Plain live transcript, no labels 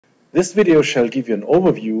This video shall give you an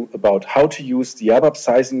overview about how to use the ABAP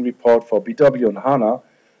sizing report for BW on HANA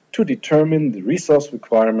to determine the resource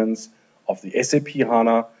requirements of the SAP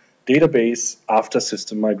HANA database after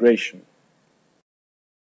system migration.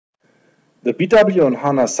 The BW on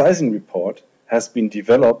HANA sizing report has been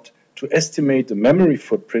developed to estimate the memory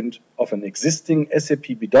footprint of an existing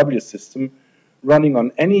SAP BW system running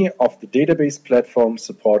on any of the database platforms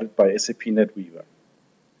supported by SAP NetWeaver.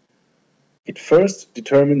 It first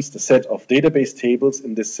determines the set of database tables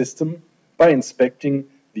in this system by inspecting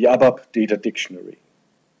the ABAP data dictionary.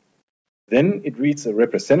 Then it reads a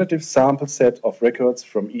representative sample set of records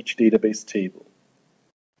from each database table.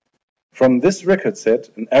 From this record set,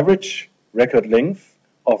 an average record length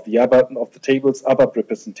of the table's ABAP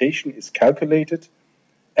representation is calculated,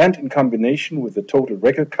 and in combination with the total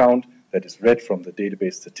record count that is read from the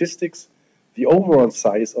database statistics, the overall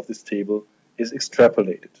size of this table is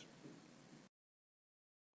extrapolated.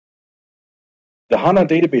 The HANA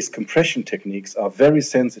database compression techniques are very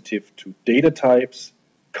sensitive to data types,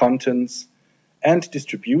 contents, and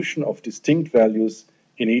distribution of distinct values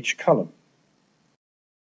in each column.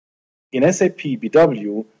 In SAP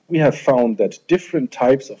BW, we have found that different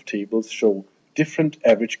types of tables show different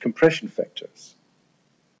average compression factors.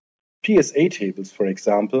 PSA tables, for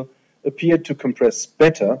example, appear to compress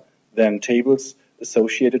better than tables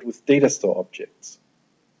associated with data store objects.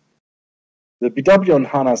 The BW on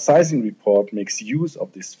HANA sizing report makes use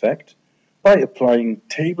of this fact by applying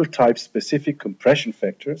table type specific compression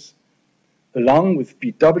factors along with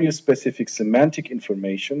BW specific semantic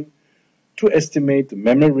information to estimate the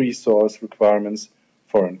memory resource requirements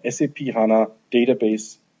for an SAP HANA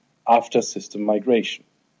database after system migration.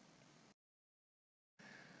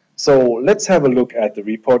 So let's have a look at the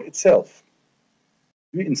report itself.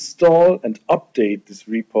 We install and update this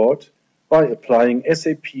report by applying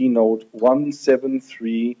SAP Note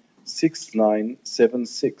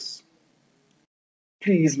 1736976.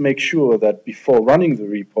 Please make sure that before running the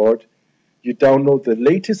report, you download the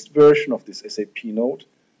latest version of this SAP Note,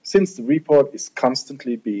 since the report is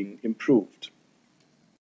constantly being improved.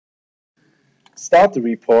 Start the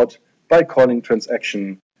report by calling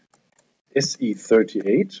transaction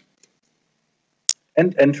SE38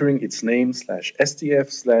 and entering its name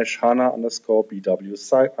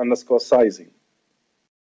 /SDF/HANA_BW_sizing.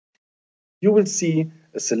 You will see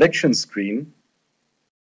a selection screen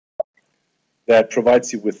that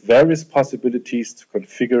provides you with various possibilities to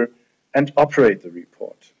configure and operate the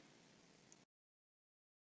report.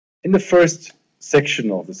 In the first section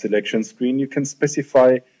of the selection screen, you can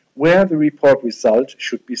specify where the report result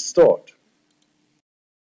should be stored.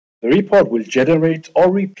 The report will generate or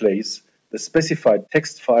replace the specified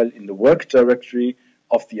text file in the work directory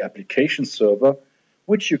of the application server,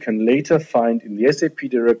 which you can later find in the SAP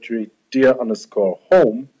directory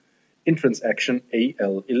dir_home in transaction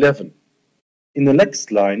AL11. In the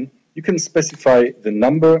next line, you can specify the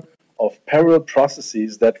number of parallel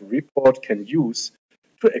processes that the report can use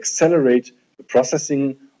to accelerate the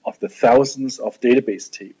processing of the thousands of database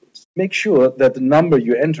tables. Make sure that the number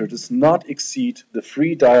you enter does not exceed the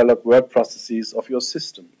free dialog word processes of your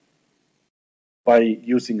system. By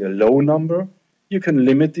using a low number, you can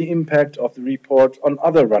limit the impact of the report on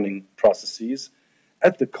other running processes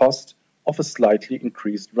at the cost of a slightly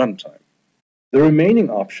increased runtime. The remaining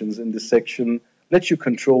options in this section let you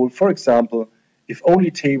control, for example, if only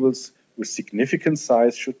tables with significant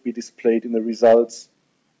size should be displayed in the results,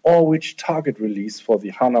 or which target release for the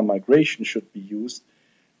HANA migration should be used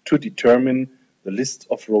to determine the list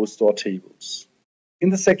of row store tables. In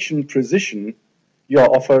the section Precision, you are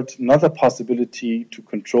offered another possibility to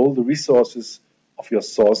control the resources of your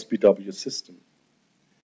source BW system.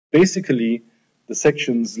 Basically, the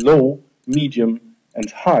sections Low, Medium, and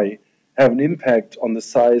High have an impact on the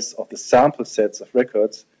size of the sample sets of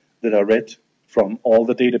records that are read from all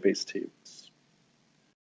the database tables.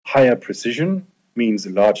 Higher precision means a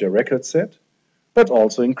larger record set, but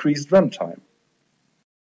also increased runtime.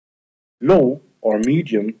 Low or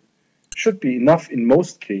medium should be enough in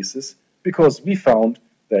most cases because we found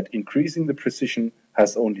that increasing the precision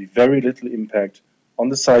has only very little impact on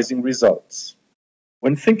the sizing results.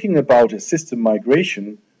 When thinking about a system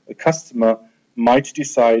migration, a customer might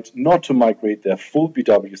decide not to migrate their full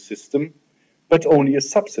BW system, but only a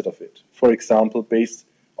subset of it, for example, based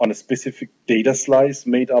on a specific data slice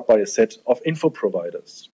made up by a set of info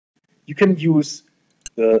providers. You can use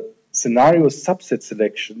the scenario subset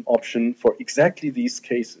selection option for exactly these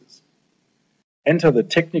cases. Enter the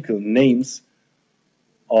technical names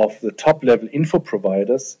of the top-level info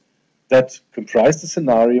providers that comprise the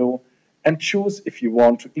scenario and choose if you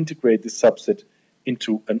want to integrate this subset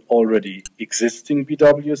into an already existing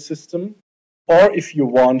BW system, or if you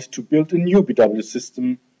want to build a new BW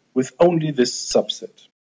system with only this subset.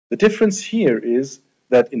 The difference here is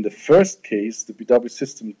that in the first case, the BW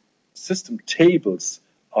system tables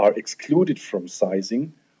are excluded from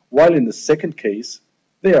sizing, while in the second case,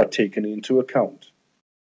 they are taken into account.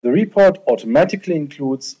 The report automatically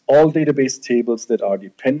includes all database tables that are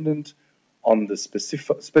dependent on the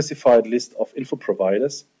specified list of info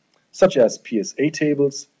providers, such as PSA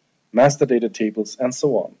tables, master data tables, and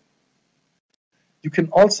so on. You can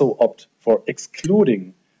also opt for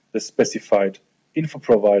excluding the specified info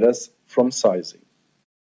providers from sizing.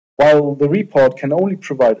 While the report can only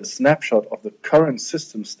provide a snapshot of the current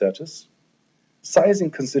system status,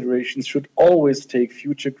 sizing considerations should always take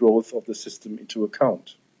future growth of the system into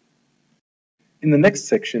account. In the next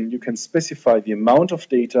section, you can specify the amount of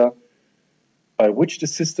data by which the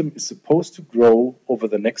system is supposed to grow over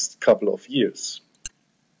the next couple of years.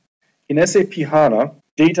 In SAP HANA,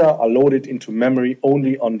 data are loaded into memory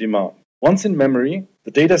only on demand. Once in memory,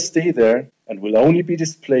 the data stay there and will only be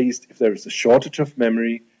displaced if there is a shortage of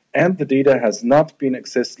memory and the data has not been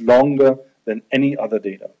accessed longer than any other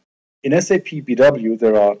data. In SAP BW,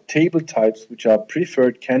 there are table types which are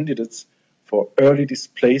preferred candidates for early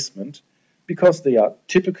displacement because they are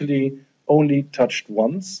typically only touched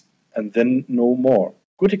once and then no more.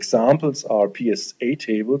 Good examples are PSA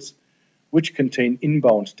tables, which contain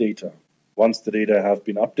inbound data. Once the data have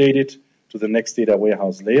been updated to the next data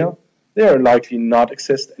warehouse layer, they are likely not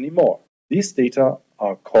accessed anymore. These data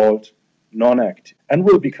are called non-active and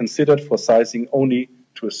will be considered for sizing only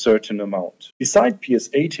to a certain amount. Beside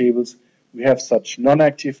PSA tables, we have such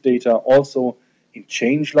non-active data also in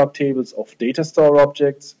changelog tables of data store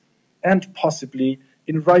objects and possibly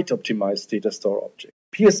in write-optimized data store objects.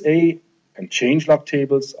 PSA and changelog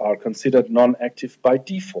tables are considered non-active by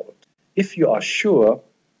default. If you are sure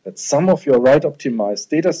that some of your write-optimized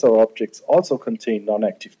data store objects also contain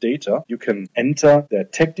non-active data, you can enter their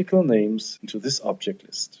technical names into this object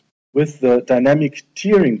list. With the dynamic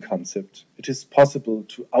tiering concept, it is possible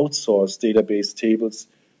to outsource database tables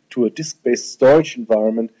to a disk-based storage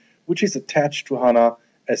environment which is attached to HANA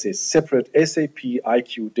as a separate SAP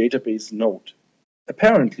IQ database node.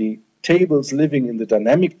 Apparently, tables living in the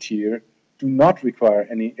dynamic tier do not require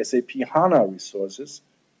any SAP HANA resources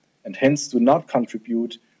and hence do not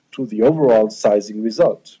contribute to the overall sizing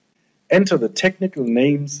result. Enter the technical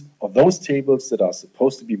names of those tables that are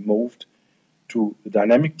supposed to be moved to the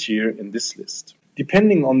dynamic tier in this list.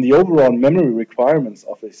 Depending on the overall memory requirements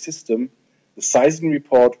of a system, the sizing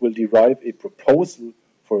report will derive a proposal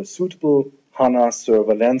for a suitable HANA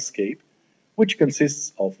server landscape, which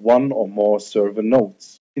consists of one or more server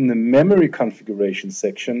nodes. In the memory configuration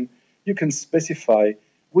section, you can specify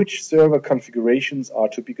which server configurations are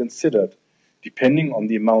to be considered, depending on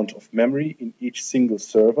the amount of memory in each single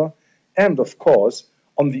server, and of course,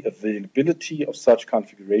 on the availability of such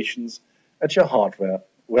configurations at your hardware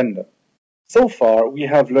vendor. So far, we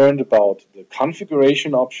have learned about the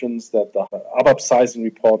configuration options that the ABAP sizing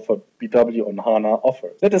report for BW on HANA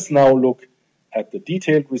offers. Let us now look at the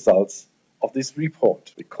detailed results of this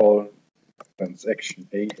report. We call transaction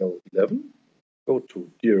AL11, go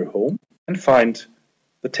to Dear Home, and find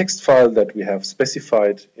the text file that we have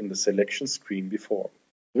specified in the selection screen before.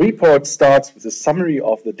 The report starts with a summary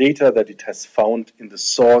of the data that it has found in the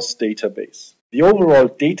source database. The overall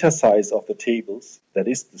data size of the tables, that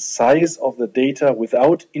is the size of the data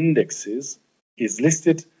without indexes, is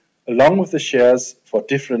listed along with the shares for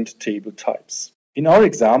different table types. In our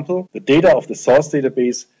example, the data of the source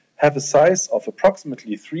database have a size of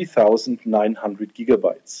approximately 3,900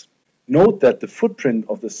 gigabytes. Note that the footprint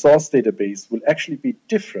of the source database will actually be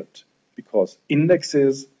different because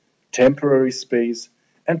indexes, temporary space,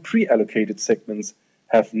 and pre-allocated segments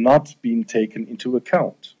have not been taken into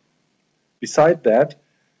account. Beside that,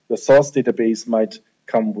 the source database might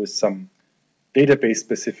come with some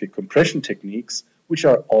database-specific compression techniques, which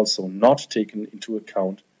are also not taken into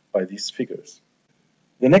account by these figures.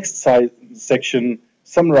 The next section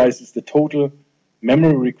summarizes the total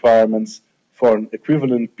memory requirements for an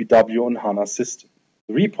equivalent BW on HANA system.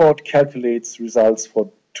 The report calculates results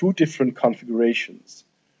for two different configurations,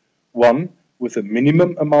 one with a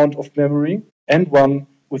minimum amount of memory and one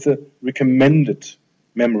with a recommended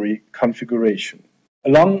memory configuration.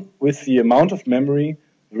 Along with the amount of memory,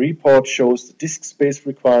 the report shows the disk space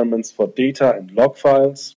requirements for data and log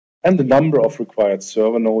files and the number of required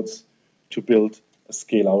server nodes to build a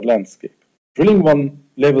scale-out landscape. Drilling one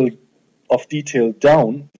level of detail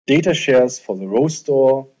down, data shares for the row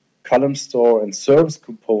store, column store, and service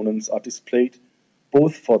components are displayed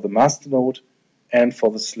both for the master node and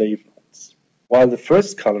for the slave nodes. While the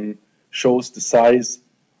first column shows the size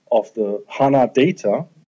of the HANA data,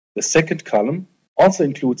 the second column also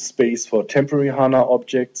includes space for temporary HANA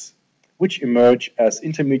objects, which emerge as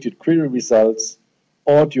intermediate query results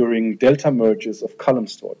or during delta merges of column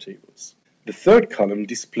store tables. The third column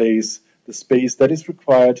displays the space that is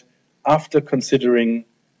required after considering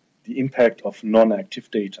the impact of non-active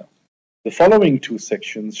data. The following two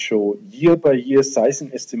sections show year-by-year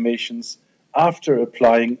sizing estimations after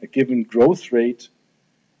applying a given growth rate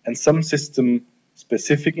and some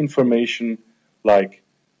system-specific information like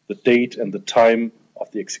the date and the time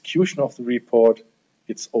of the execution of the report,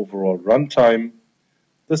 its overall runtime,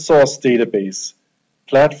 the source database,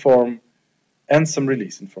 platform, and some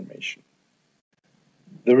release information.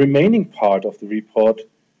 The remaining part of the report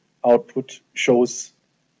output shows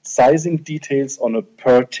sizing details on a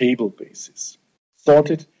per table basis,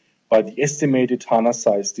 sorted by the estimated HANA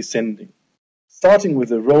size descending. Starting with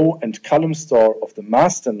the row and column store of the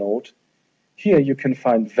master node, here you can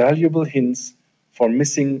find valuable hints for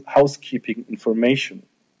missing housekeeping information.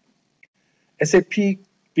 SAP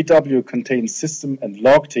BW contains system and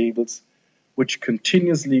log tables which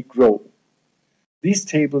continuously grow. These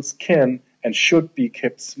tables can and should be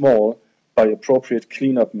kept small by appropriate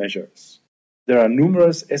cleanup measures. There are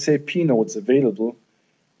numerous SAP notes available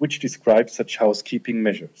which describe such housekeeping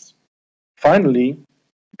measures. Finally,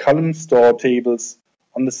 column store tables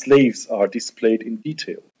on the slaves are displayed in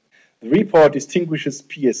detail. The report distinguishes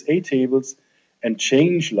PSA tables and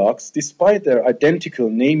change logs despite their identical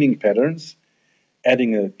naming patterns,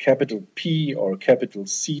 adding a capital P or a capital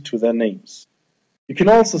C to their names. You can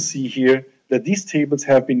also see here that these tables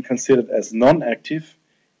have been considered as non-active,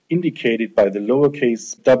 indicated by the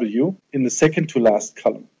lowercase w in the second to last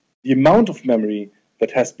column. The amount of memory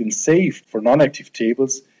that has been saved for non-active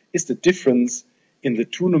tables is the difference in the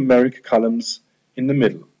two numeric columns in the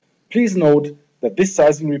middle. Please note that this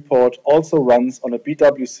sizing report also runs on a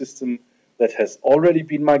BW system that has already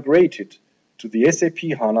been migrated to the SAP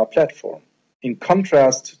HANA platform. In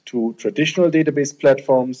contrast to traditional database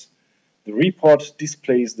platforms, the report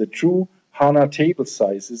displays the true HANA table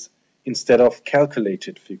sizes instead of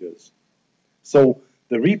calculated figures. So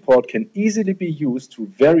the report can easily be used to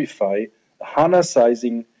verify the HANA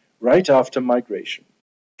sizing right after migration.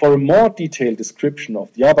 For a more detailed description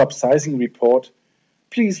of the ABAP sizing report,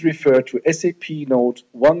 please refer to SAP Note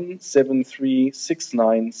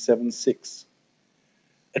 1736976.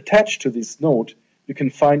 Attached to this note, you can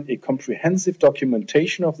find a comprehensive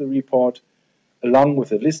documentation of the report along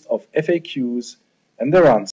with a list of FAQs and their answers.